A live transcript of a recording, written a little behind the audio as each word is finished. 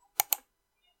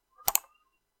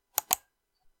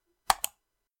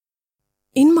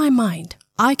mind,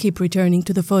 I keep returning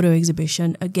to the photo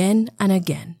exhibition again and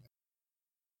again.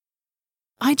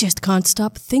 I just can't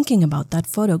stop thinking about that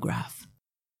photograph.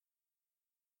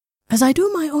 As I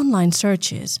do my online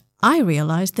searches, I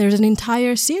realize there's an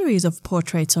entire series of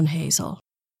portraits on Hazel.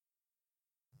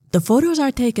 The photos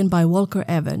are taken by Walker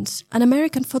Evans, an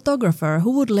American photographer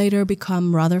who would later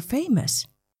become rather famous.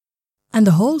 And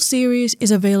the whole series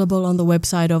is available on the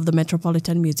website of the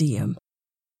Metropolitan Museum.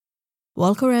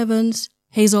 Walker Evans,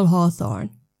 Hazel Hawthorne,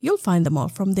 you'll find them all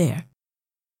from there.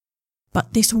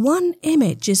 But this one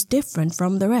image is different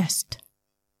from the rest.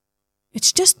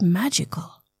 It's just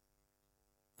magical.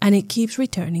 And it keeps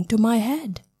returning to my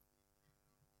head.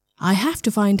 I have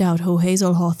to find out who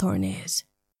Hazel Hawthorne is.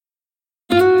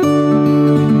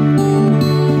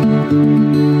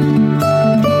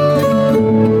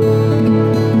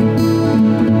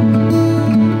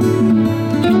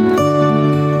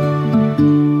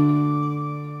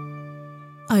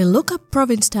 I look up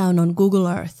Provincetown on Google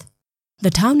Earth. The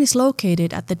town is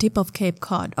located at the tip of Cape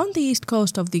Cod on the east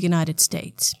coast of the United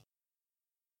States.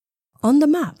 On the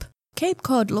map, Cape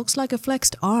Cod looks like a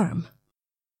flexed arm.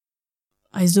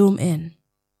 I zoom in.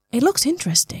 It looks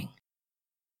interesting.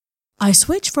 I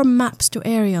switch from maps to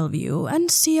aerial view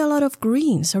and see a lot of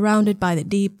green surrounded by the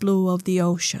deep blue of the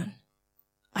ocean.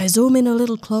 I zoom in a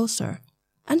little closer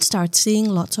and start seeing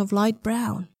lots of light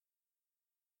brown.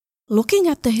 Looking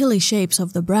at the hilly shapes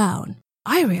of the brown,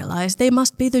 I realize they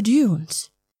must be the dunes.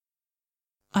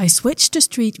 I switch to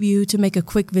street view to make a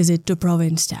quick visit to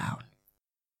Provincetown.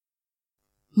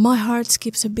 My heart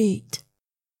skips a beat.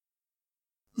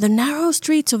 The narrow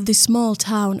streets of this small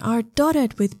town are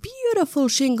dotted with beautiful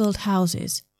shingled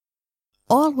houses,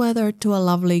 all weathered to a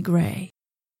lovely gray.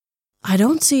 I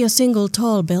don't see a single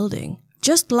tall building,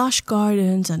 just lush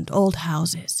gardens and old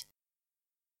houses.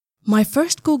 My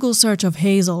first Google search of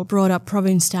Hazel brought up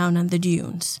Provincetown and the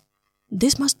dunes.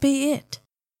 This must be it.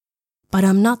 But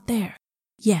I'm not there,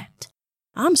 yet.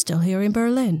 I'm still here in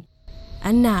Berlin.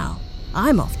 And now,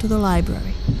 I'm off to the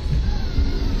library.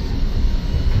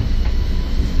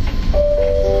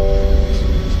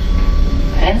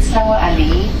 Prenzlauer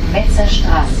Allee, Metzer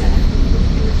Straße.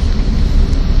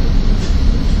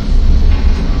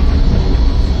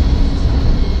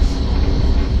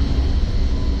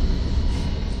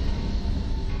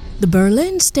 The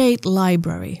Berlin State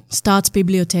Library,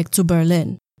 Staatsbibliothek zu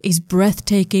Berlin, is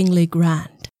breathtakingly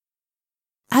grand.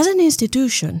 As an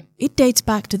institution, it dates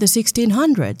back to the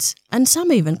 1600s, and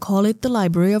some even call it the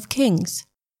Library of Kings.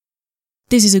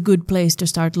 This is a good place to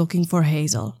start looking for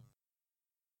Hazel.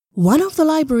 One of the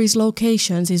library's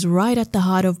locations is right at the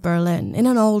heart of Berlin, in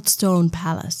an old stone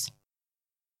palace.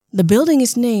 The building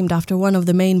is named after one of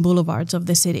the main boulevards of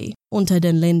the city, Unter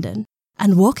den Linden,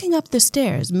 and walking up the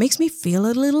stairs makes me feel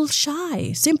a little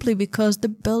shy, simply because the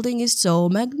building is so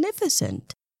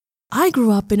magnificent. I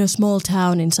grew up in a small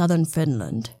town in southern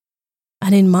Finland,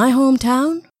 and in my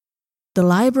hometown, the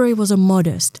library was a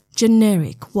modest,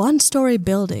 generic, one-story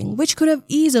building which could have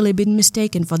easily been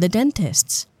mistaken for the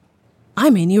dentist's. I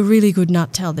mean, you really could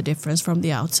not tell the difference from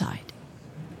the outside.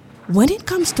 When it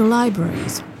comes to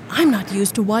libraries, I'm not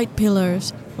used to white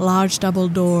pillars, large double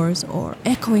doors, or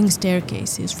echoing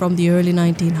staircases from the early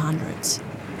 1900s.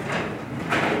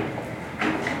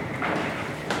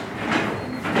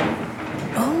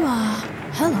 Oh,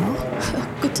 hello.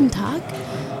 Guten Tag.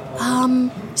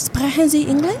 Sprechen Sie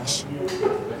English?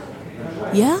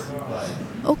 Yeah?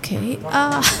 Okay.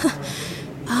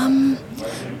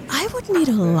 I would need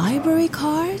a library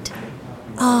card.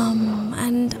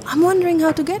 And I'm wondering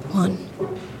how to get one.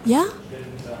 Yeah?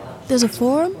 There's a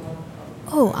form?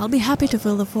 Oh, I'll be happy to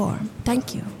fill the form.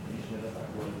 Thank you.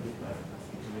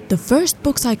 The first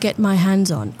books I get my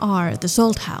hands on are The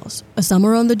Salt House, A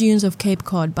Summer on the Dunes of Cape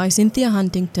Cod by Cynthia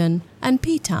Huntington, and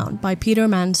P-Town by Peter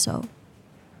Manso.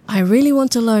 I really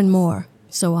want to learn more,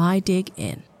 so I dig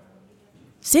in.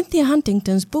 Cynthia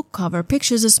Huntington's book cover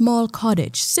pictures a small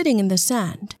cottage sitting in the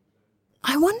sand.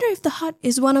 I wonder if the hut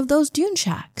is one of those dune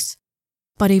shacks.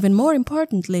 But even more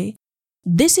importantly,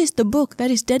 this is the book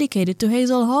that is dedicated to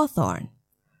Hazel Hawthorne.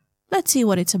 Let's see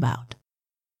what it's about.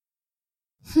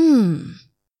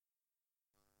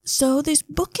 So this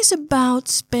book is about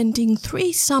spending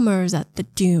 3 summers at the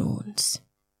dunes.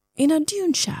 In a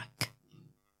dune shack.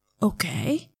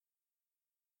 Okay.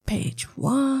 Page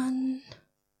 1.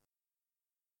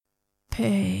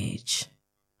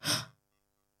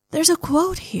 There's a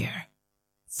quote here.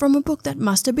 From a book that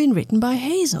must have been written by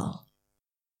Hazel.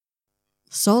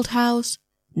 Salt House,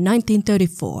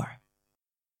 1934.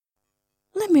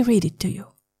 Let me read it to you.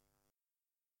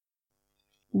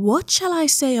 What shall I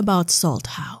say about Salt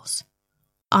House?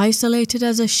 Isolated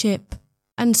as a ship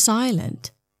and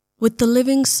silent, with the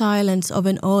living silence of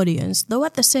an audience, though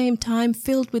at the same time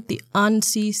filled with the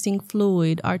unceasing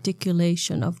fluid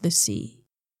articulation of the sea.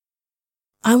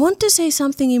 I want to say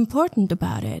something important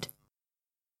about it,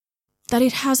 that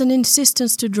it has an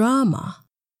insistence to drama,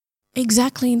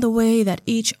 exactly in the way that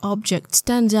each object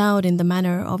stands out in the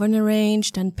manner of an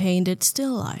arranged and painted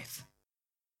still life.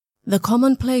 The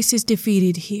commonplace is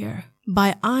defeated here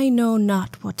by I know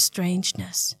not what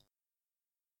strangeness.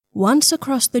 Once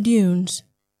across the dunes,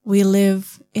 we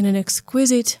live in an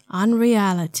exquisite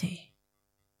unreality.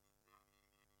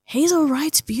 Hazel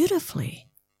writes beautifully.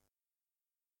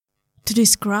 To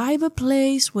describe a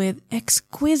place with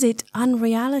exquisite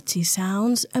unreality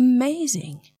sounds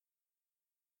amazing.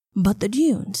 But the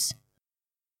dunes?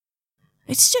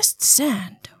 It's just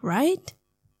sand, right?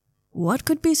 What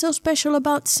could be so special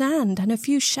about sand and a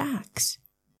few shacks?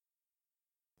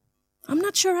 I'm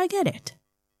not sure I get it.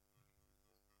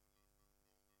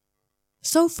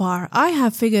 So far, I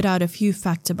have figured out a few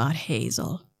facts about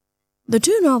Hazel. The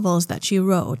 2 novels that she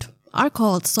wrote are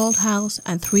called Salthouse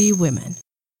and 3 Women.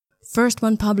 First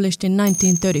one published in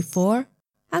 1934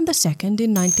 and the second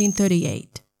in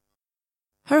 1938.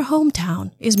 Her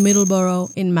hometown is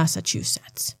Middleborough in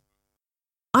Massachusetts.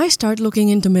 I start looking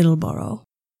into Middleborough.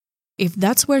 If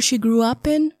that's where she grew up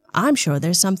in, I'm sure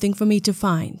there's something for me to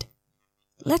find.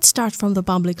 Let's start from the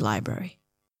public library.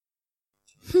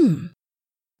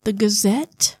 The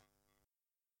Gazette?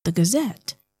 The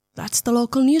Gazette, that's the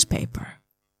local newspaper.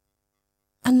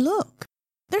 And look,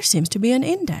 there seems to be an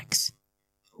index.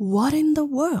 What in the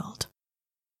world?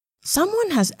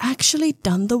 Someone has actually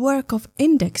done the work of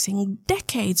indexing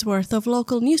decades worth of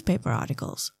local newspaper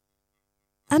articles.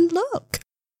 And look,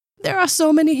 there are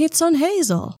so many hits on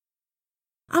Hazel.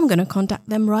 I'm gonna contact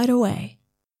them right away.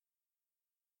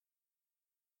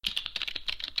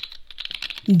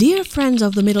 Dear friends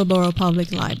of the Middleborough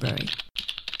Public Library,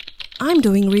 I'm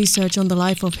doing research on the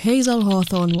life of Hazel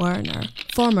Hawthorne Werner,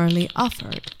 formerly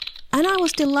Ufford, and I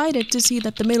was delighted to see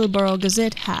that the Middleborough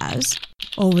Gazette has,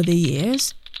 over the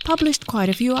years, published quite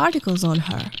a few articles on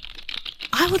her.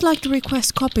 I would like to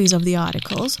request copies of the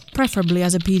articles, preferably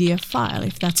as a PDF file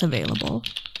if that's available.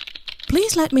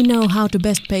 Please let me know how to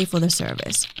best pay for the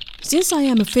service. Since I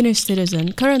am a Finnish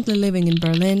citizen currently living in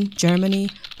Berlin, Germany,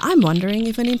 I'm wondering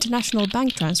if an international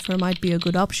bank transfer might be a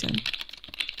good option.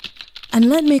 And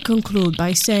let me conclude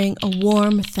by saying a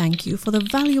warm thank you for the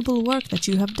valuable work that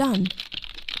you have done.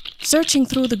 Searching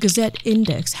through the Gazette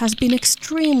Index has been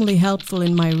extremely helpful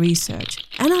in my research,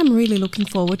 and I'm really looking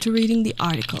forward to reading the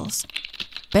articles.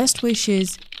 Best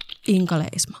wishes, Inka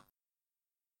Leisma.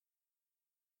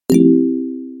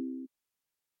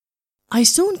 I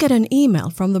soon get an email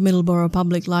from the Middleborough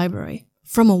Public Library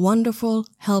from a wonderful,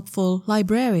 helpful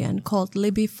librarian called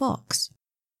Libby Fox.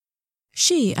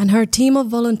 She and her team of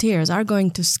volunteers are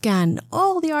going to scan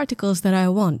all the articles that I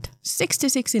want,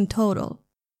 66 in total.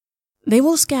 They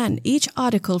will scan each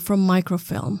article from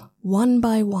microfilm, one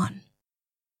by one.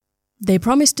 They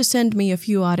promise to send me a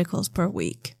few articles per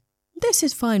week. This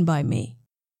is fine by me.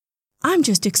 I'm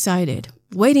just excited,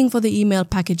 waiting for the email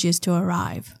packages to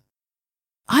arrive.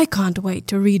 I can't wait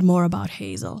to read more about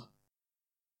Hazel.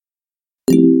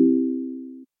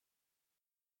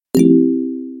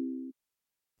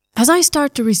 As I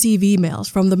start to receive emails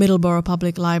from the Middleborough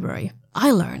Public Library,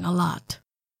 I learn a lot.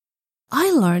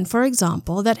 I learn, for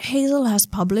example, that Hazel has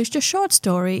published a short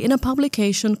story in a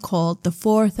publication called The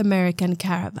Fourth American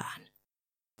Caravan.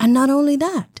 And not only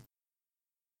that,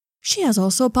 she has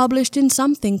also published in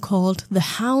something called The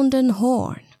Hound and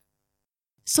Horn.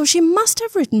 So she must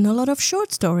have written a lot of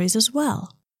short stories as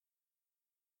well.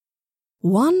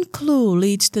 One clue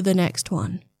leads to the next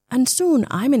one, and soon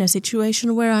I'm in a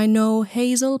situation where I know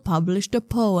Hazel published a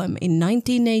poem in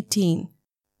 1918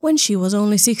 when she was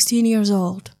only 16 years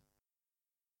old.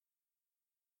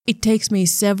 It takes me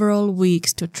several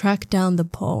weeks to track down the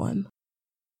poem,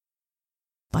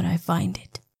 but I find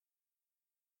it.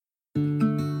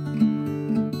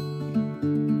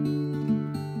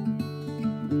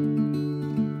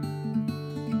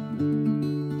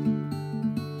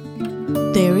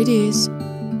 There it is,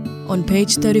 on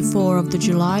page 34 of the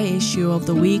July issue of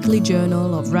the Weekly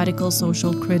Journal of Radical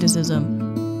Social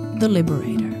Criticism, The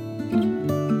Liberator.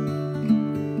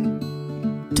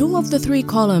 2 of the 3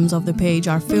 columns of the page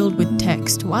are filled with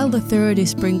text, while the third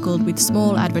is sprinkled with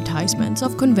small advertisements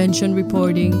of convention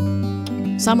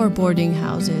reporting, summer boarding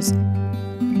houses,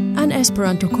 and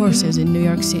Esperanto courses in New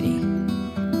York City.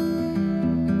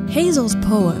 Hazel's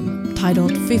poem,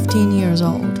 titled 15 Years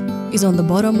Old, is on the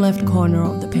bottom left corner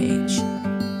of the page.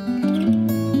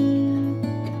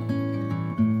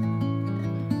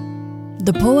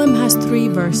 The poem has 3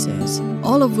 verses,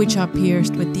 all of which are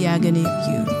pierced with the agony of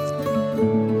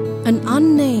youth. An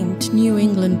unnamed New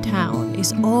England town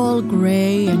is all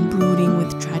grey and brooding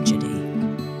with tragedy.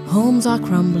 Homes are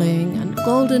crumbling and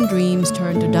golden dreams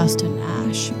turn to dust and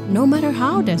ash, no matter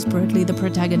how desperately the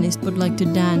protagonist would like to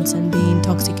dance and be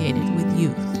intoxicated with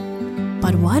youth.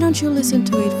 But why don't you listen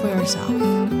to it for yourself?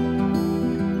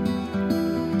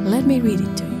 Let me read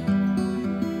it to you.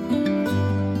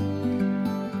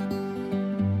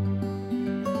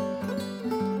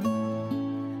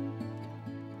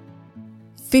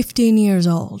 "15 years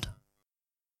old.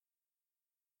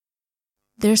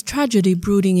 There's tragedy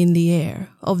brooding in the air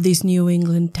of this New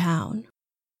England town.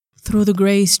 Through the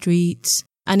grey streets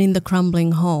and in the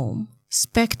crumbling home,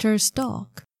 spectres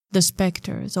stalk, the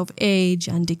spectres of age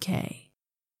and decay.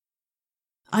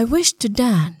 I wished to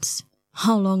dance,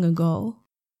 how long ago,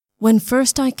 when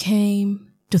first I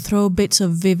came to throw bits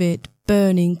of vivid,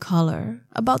 burning color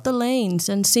about the lanes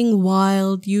and sing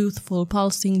wild, youthful,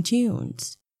 pulsing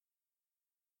tunes.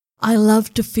 I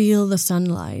loved to feel the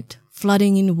sunlight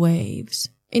flooding in waves,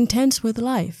 intense with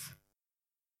life.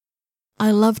 I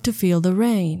loved to feel the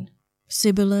rain,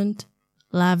 sibilant,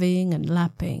 laving and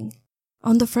lapping,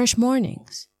 on the fresh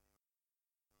mornings.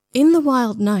 In the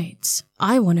wild nights,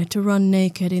 I wanted to run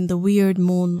naked in the weird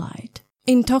moonlight,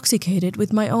 intoxicated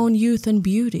with my own youth and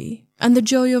beauty, and the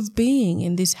joy of being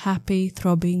in this happy,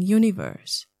 throbbing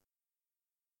universe.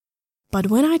 But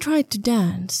when I tried to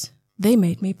dance, they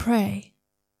made me pray.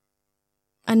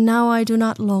 And now I do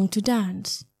not long to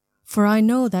dance, for I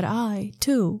know that I,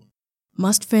 too,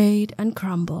 must fade and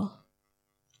crumble.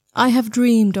 I have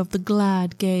dreamed of the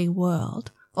glad, gay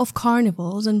world, of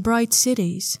carnivals and bright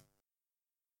cities.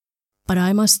 But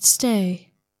I must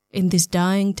stay in this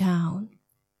dying town.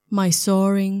 My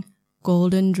soaring,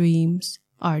 golden dreams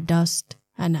are dust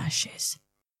and ashes."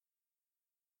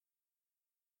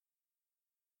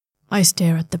 I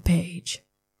stare at the page,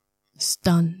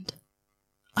 stunned.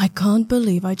 I can't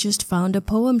believe I just found a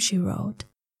poem she wrote.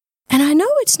 And I know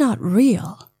it's not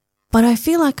real, but I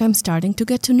feel like I'm starting to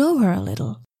get to know her a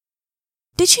little.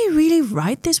 Did she really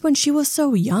write this when she was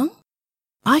so young?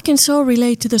 I can so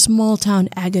relate to the small town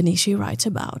agony she writes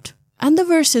about, and the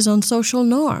verses on social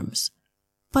norms,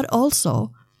 but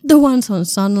also the ones on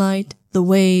sunlight, the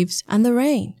waves, and the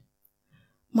rain.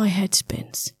 My head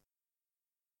spins.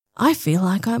 I feel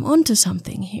like I'm onto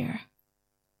something here.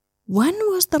 When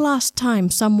was the last time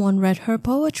someone read her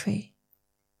poetry?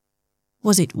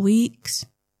 Was it weeks,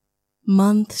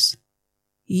 months,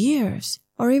 years,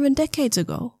 or even decades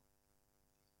ago?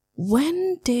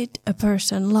 When did a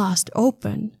person last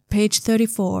open page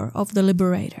 34 of The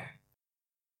Liberator?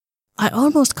 I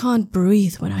almost can't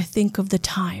breathe when I think of the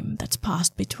time that's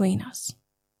passed between us.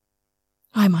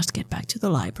 I must get back to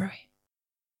the library.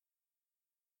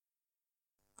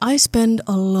 I spend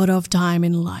a lot of time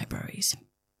in libraries.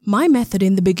 My method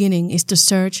in the beginning is to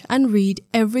search and read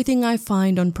everything I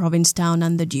find on Provincetown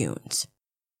and the Dunes.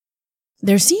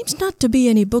 There seems not to be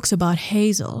any books about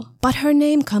Hazel, but her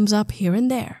name comes up here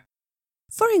and there.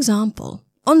 For example,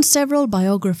 on several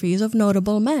biographies of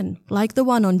notable men, like the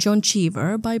one on John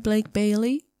Cheever by Blake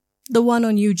Bailey, the one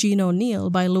on Eugene O'Neill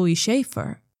by Louis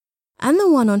Schaefer, and the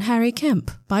one on Harry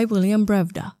Kemp by William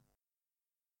Brevda.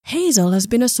 Hazel has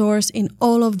been a source in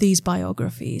all of these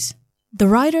biographies. The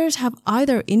writers have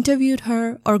either interviewed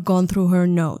her or gone through her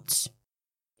notes.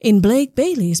 In Blake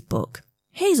Bailey's book,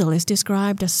 Hazel is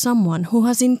described as someone who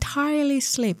has entirely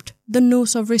slipped the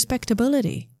noose of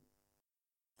respectability,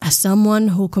 as someone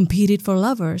who competed for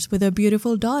lovers with her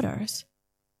beautiful daughters,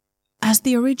 as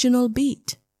the original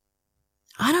Beat.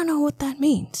 I don't know what that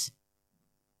means.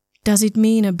 Does it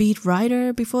mean a beat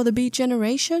writer before the Beat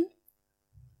generation?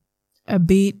 A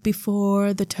beat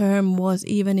before the term was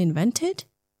even invented?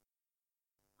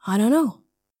 I don't know.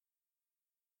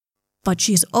 But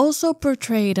she's also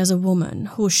portrayed as a woman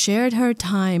who shared her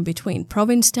time between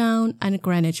Provincetown and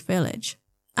Greenwich Village,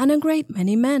 and a great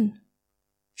many men.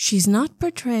 She's not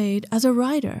portrayed as a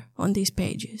writer on these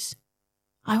pages.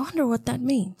 I wonder what that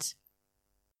means.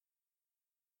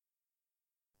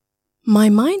 My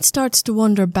mind starts to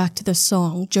wander back to the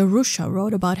song Jerusha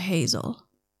wrote about Hazel.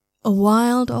 A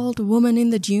wild old woman in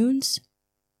the dunes?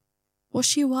 Was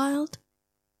she wild?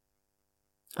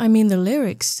 I mean, the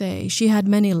lyrics say she had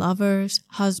many lovers,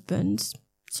 husbands,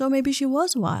 so maybe she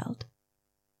was wild.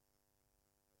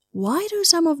 Why do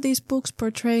some of these books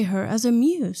portray her as a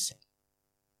muse?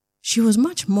 She was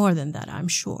much more than that, I'm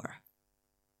sure.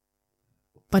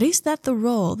 But is that the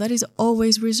role that is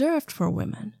always reserved for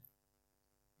women?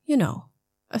 You know,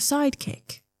 a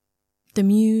sidekick, the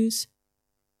muse,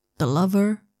 the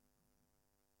lover?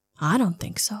 I don't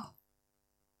think so.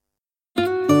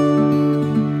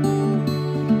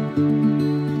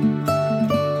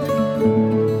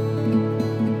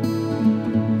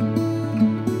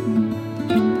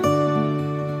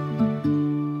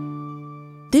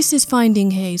 This is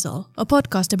Finding Hazel, a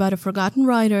podcast about a forgotten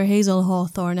writer, Hazel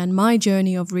Hawthorne, and my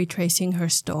journey of retracing her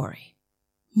story.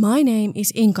 My name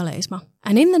is Inka Leisma,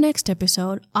 and in the next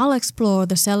episode, I'll explore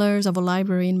the cellars of a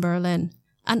library in Berlin,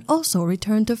 and also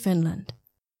return to Finland.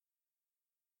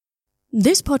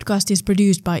 This podcast is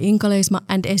produced by Inka Leisma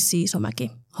and Essi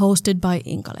Isomäki, hosted by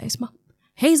Inka Leisma.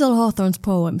 Hazel Hawthorne's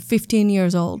poem, 15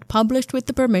 Years Old, published with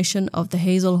the permission of the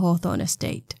Hazel Hawthorne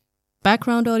estate.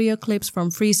 Background audio clips from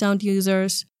Freesound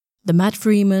users, the Matt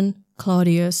Freeman,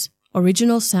 Claudius,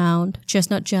 original sound,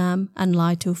 Chestnut Jam, and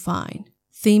Lie Too Fine.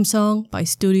 Theme song by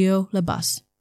Studio Le Bus.